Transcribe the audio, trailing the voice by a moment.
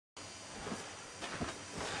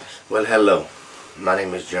Well, hello. My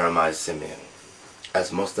name is Jeremiah Semien.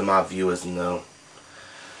 As most of my viewers know,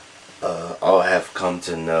 or have come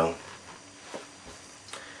to know,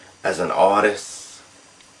 as an artist,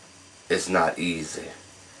 it's not easy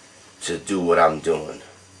to do what I'm doing.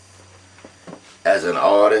 As an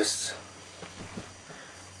artist,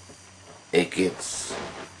 it gets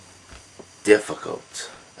difficult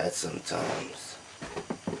at some times.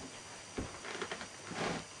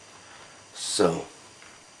 So,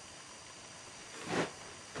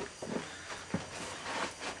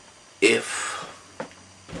 if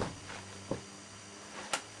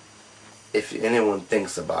anyone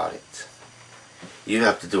thinks about it, you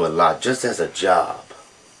have to do a lot just as a job.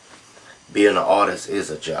 Being an artist is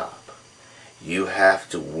a job. You have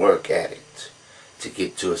to work at it to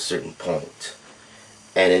get to a certain point.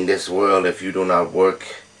 And in this world, if you do not work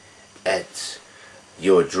at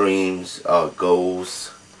your dreams or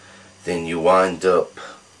goals, then you wind up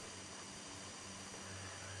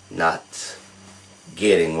not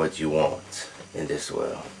getting what you want in this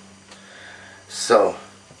world. So,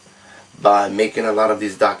 by making a lot of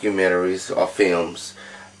these documentaries or films,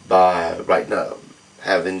 by right now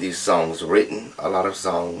having these songs written, a lot of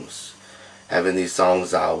songs, having these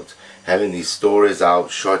songs out, having these stories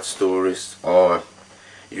out, short stories, or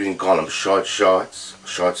you can call them short stories,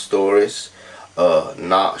 short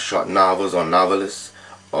novels or novelists,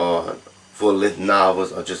 or full-length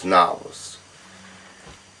novels or just novels.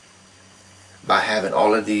 By having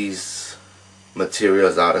all of these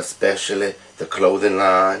materials out, especially the clothing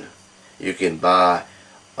line, you can buy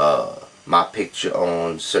my picture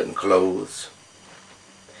on certain clothes.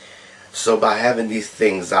 So by having these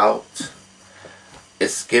things out,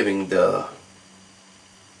 it's giving the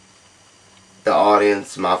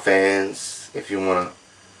audience, my fans, if you want to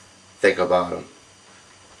think about them,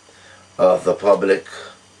 the public,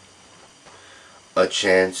 a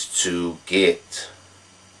chance to get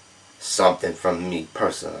something from me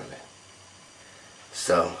personally.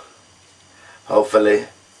 So hopefully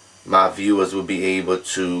my viewers will be able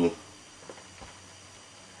to,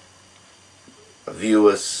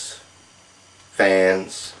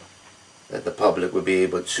 fans, that the public will be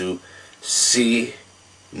able to see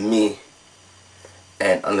me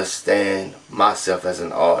and understand myself as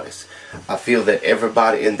an artist. I feel that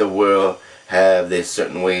everybody in the world have their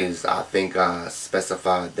certain ways. I think I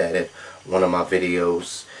specified that in one of my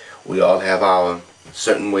videos. We all have our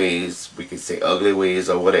certain ways. We could say ugly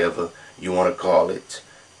ways or whatever you want to call it.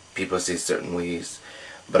 People say certain ways.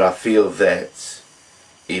 But I feel that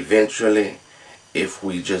eventually, if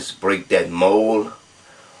we just break that mold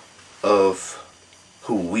of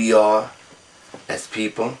who we are as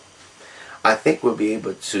people, I think we'll be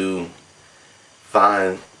able to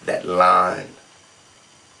find that line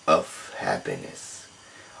of happiness.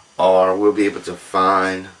 Or we'll be able to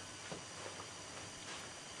find,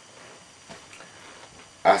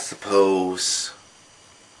 I suppose,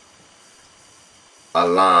 a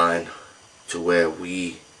line to where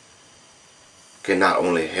we can not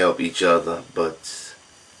only help each other, but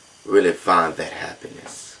really find that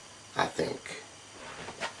happiness, I think.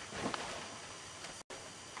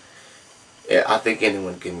 Yeah, I think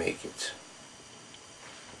anyone can make it.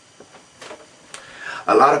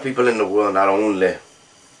 A lot of people in the world not only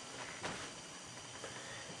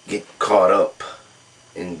get caught up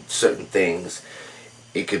in certain things.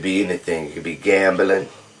 It could be anything. It could be gambling,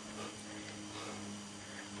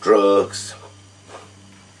 drugs.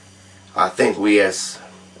 I think we as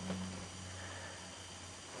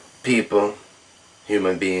people,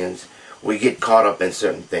 human beings, we get caught up in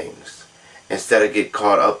certain things instead of get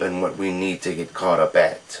caught up in what we need to get caught up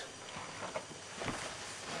at.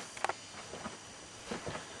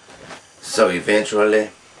 So eventually,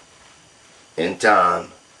 in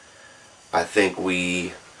time, I think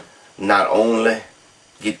we not only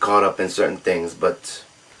get caught up in certain things, but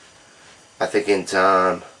I think in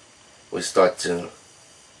time we start to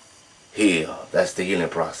heal. That's the healing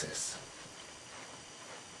process.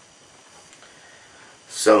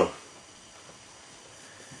 So,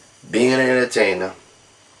 being an entertainer,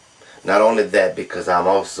 not only that, because I'm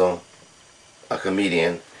also a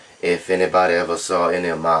comedian, if anybody ever saw any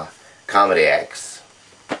of my comedy acts.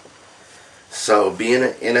 So, being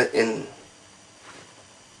an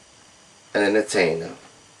entertainer,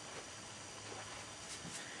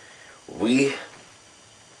 we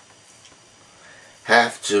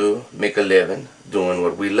have to make a living doing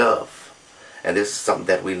what we love. And this is something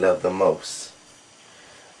that we love the most.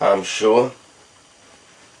 I'm sure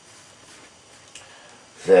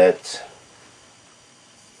that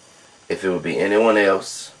if it would be anyone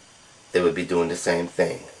else, they would be doing the same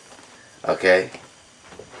thing. Okay?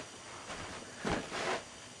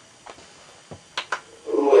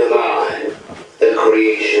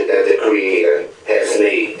 Creator has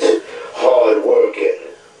made. Hard working,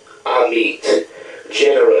 I meet.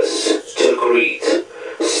 Generous to greet.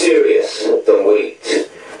 Serious the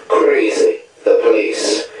wait. Crazy the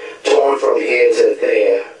place. Torn from here to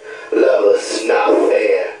there. Lovers not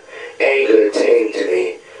fair. Anger tamed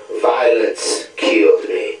me. Violence killed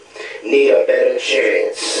me. Need a better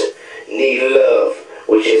chance. Need love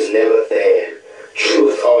which is never there.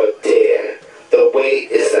 Truth or dare. The way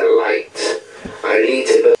is the light. I need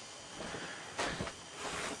to be.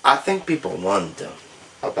 I think people wonder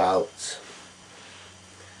about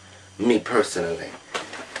me personally.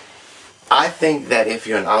 I think that if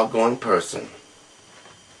you're an outgoing person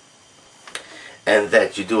and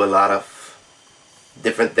that you do a lot of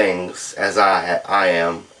different things as I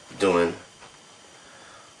am doing,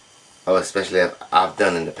 or especially I've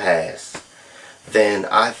done in the past, then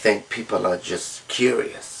I think people are just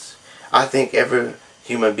curious. I think every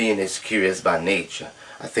human being is curious by nature.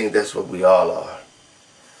 I think that's what we all are.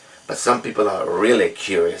 But some people are really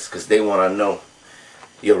curious because they want to know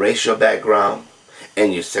your racial background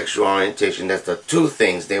and your sexual orientation. That's the two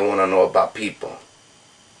things they want to know about people.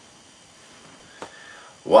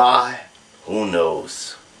 Why? Who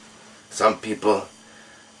knows? Some people,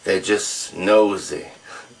 they're just nosy.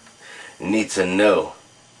 Need to know.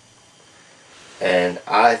 And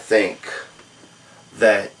I think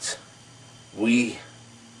that we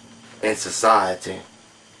in society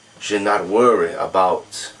should not worry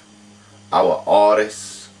about our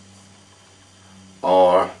artists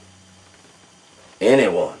or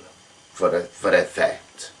anyone for that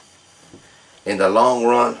fact. In the long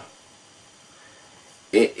run,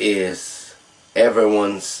 it is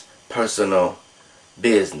everyone's personal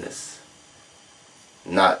business,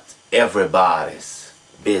 not everybody's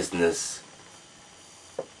business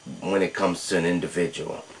when it comes to an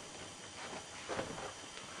individual.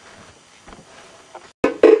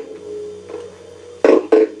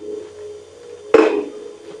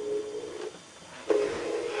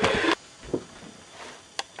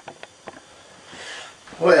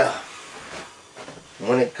 Well,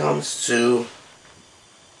 when it comes to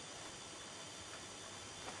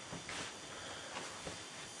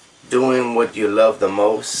doing what you love the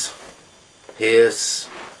most, here's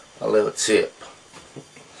a little tip.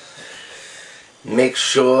 Make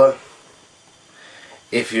sure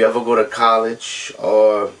if you ever go to college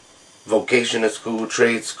or vocational school,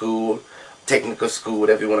 trade school, technical school,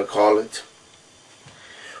 whatever you want to call it,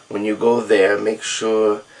 when you go there, make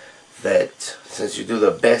sure that since you do the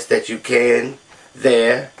best that you can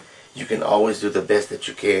there, you can always do the best that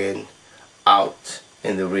you can out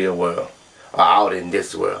in the real world, or out in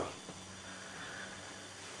this world.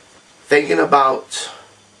 Thinking about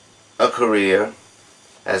a career,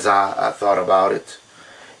 as I thought about it,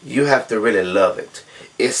 you have to really love it.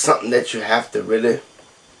 It's something that you have to really,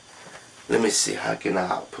 let me see, how can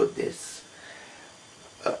I put this?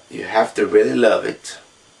 You have to really love it.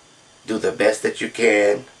 Do the best that you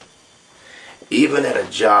can. Even at a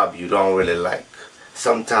job you don't really like.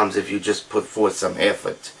 Sometimes if you just put forth some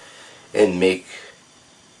effort and make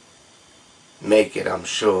it, I'm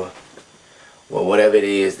sure, well, whatever it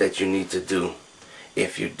is that you need to do,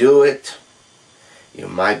 if you do it, you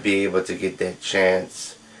might be able to get that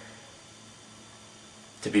chance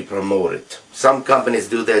to be promoted. Some companies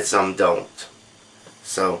do that, some don't.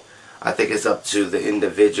 So I think it's up to the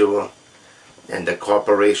individual and the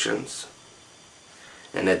corporations.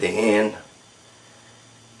 And at the end,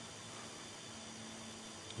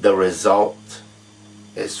 the result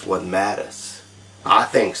is what matters. I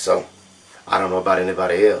think so. I don't know about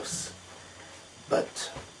anybody else,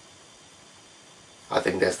 but I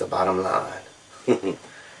think that's the bottom line. A lot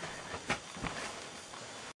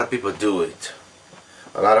of people do it.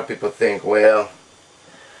 A lot of people think, well,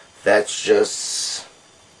 that's just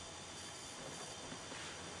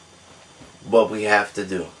what we have to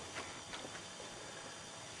do.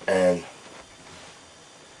 And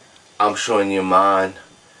I'm sure in your mind,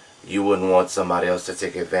 you wouldn't want somebody else to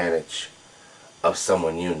take advantage of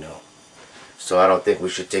someone you know. So I don't think we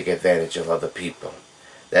should take advantage of other people.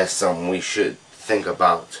 That's something we should think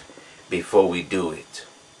about before we do it.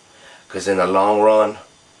 Because in the long run,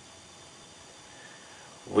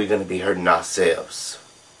 we're going to be hurting ourselves,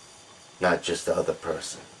 not just the other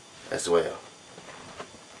person as well.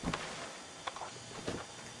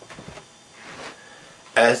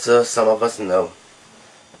 As some of us know,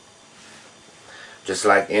 just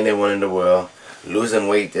like anyone in the world, losing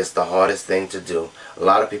weight is the hardest thing to do. A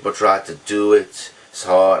lot of people try to do it. It's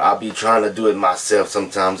hard. I'll be trying to do it myself.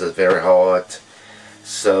 Sometimes it's very hard.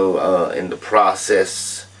 So in the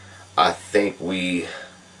process, I think we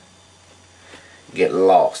get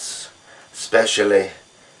lost. Especially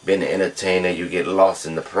being an entertainer, you get lost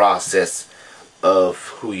in the process of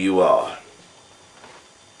who you are.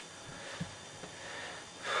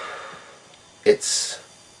 It's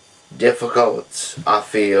difficult, I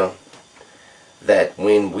feel, that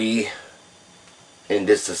when we, in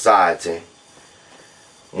this society,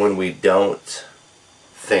 when we don't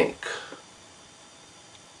think,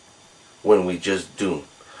 when we just do,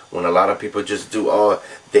 when a lot of people just do, or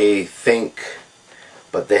they think,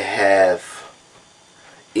 but they have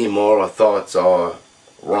immoral thoughts or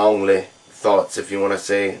wrongly thoughts, if you want to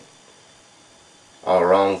say, or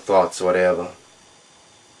wrong thoughts, whatever.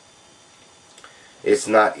 It's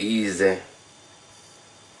not easy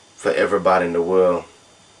for everybody in the world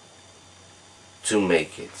to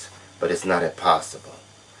make it, but it's not impossible.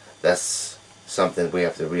 That's something we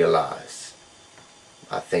have to realize.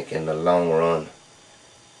 I think in the long run,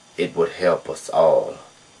 it would help us all.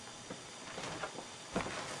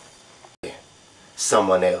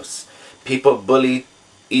 Someone else. People bully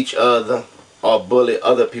each other or bully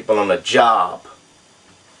other people on a job.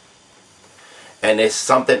 And it's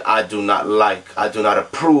something I do not like. I do not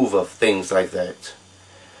approve of things like that.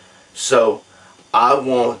 So I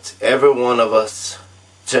want every one of us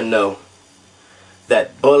to know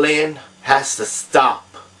that bullying has to stop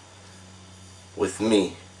with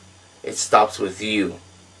me. It stops with you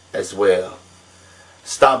as well.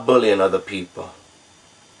 Stop bullying other people.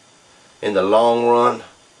 In the long run,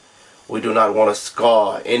 we do not want to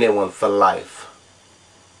scar anyone for life.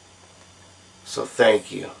 So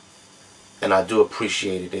thank you. And I do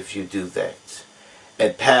appreciate it if you do that.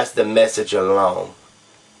 And pass the message along.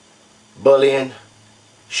 Bullying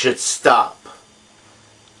should stop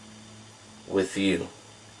with you.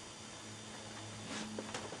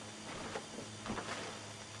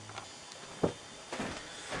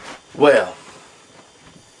 Well,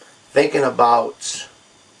 thinking about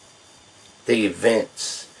the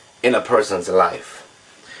events in a person's life,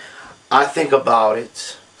 I think about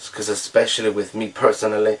it because, especially with me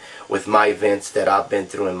personally, with my events that I've been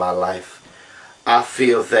through in my life, I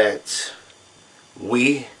feel that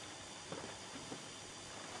we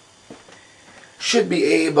should be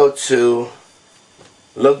able to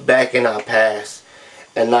look back in our past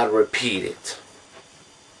and not repeat it.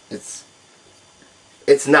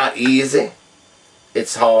 It's not easy.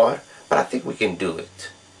 It's hard, but I think we can do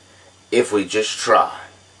it if we just try.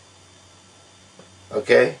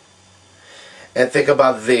 Okay? And think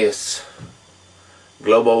about this.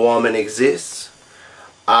 Global warming exists.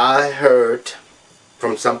 I heard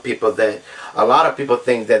from some people that a lot of people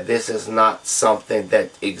think that this is not something that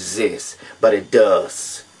exists, but it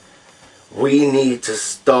does. We need to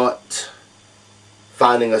start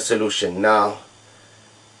finding a solution now,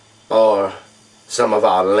 or some of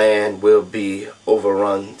our land will be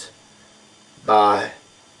overrun by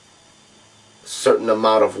a certain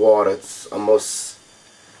amount of water. It's almost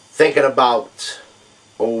thinking about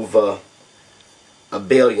over 1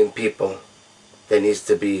 billion people that needs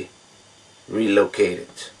to be relocated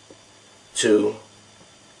to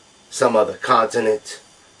some other continent,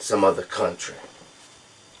 some other country.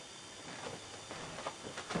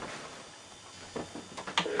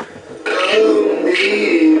 Call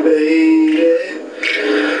me, baby,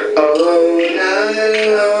 all night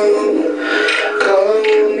long. Call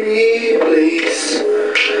me, please.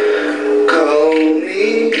 Call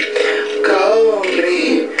me,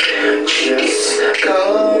 just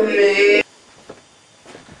call me.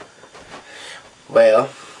 Well,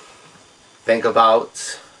 think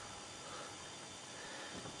about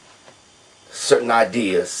certain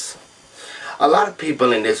ideas. A lot of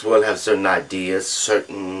people in this world have certain ideas,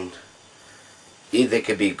 either it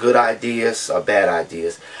could be good ideas or bad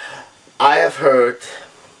ideas. I have heard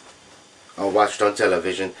or watched on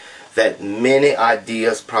television that many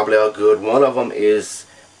ideas probably are good. One of them is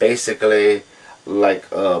basically like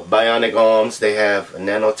bionic arms. They have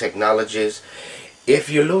nanotechnologies. If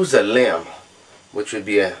you lose a limb, which would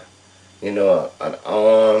be an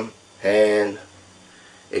arm, hand,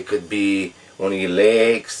 it could be one of your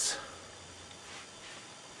legs,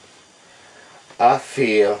 I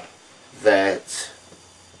feel that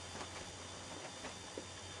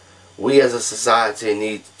we as a society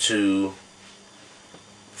need to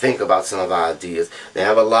think about some of our ideas. They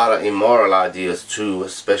have a lot of immoral ideas too,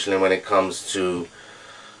 especially when it comes to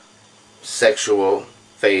sexual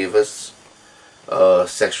favors,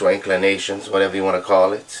 sexual inclinations, whatever you want to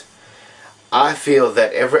call it. I feel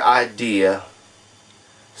that every idea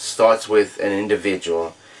starts with an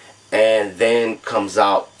individual and then comes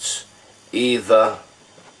out either,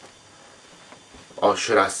 or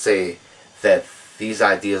should I say that these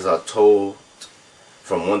ideas are told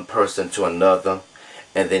from one person to another,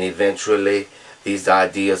 and then eventually these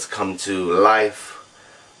ideas come to life,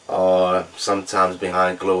 or sometimes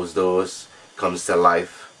behind closed doors comes to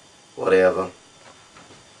life, whatever.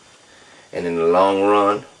 And in the long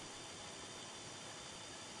run,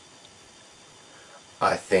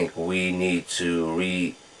 I think we need to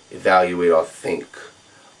re-evaluate or think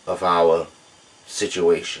of our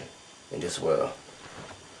situation in this world.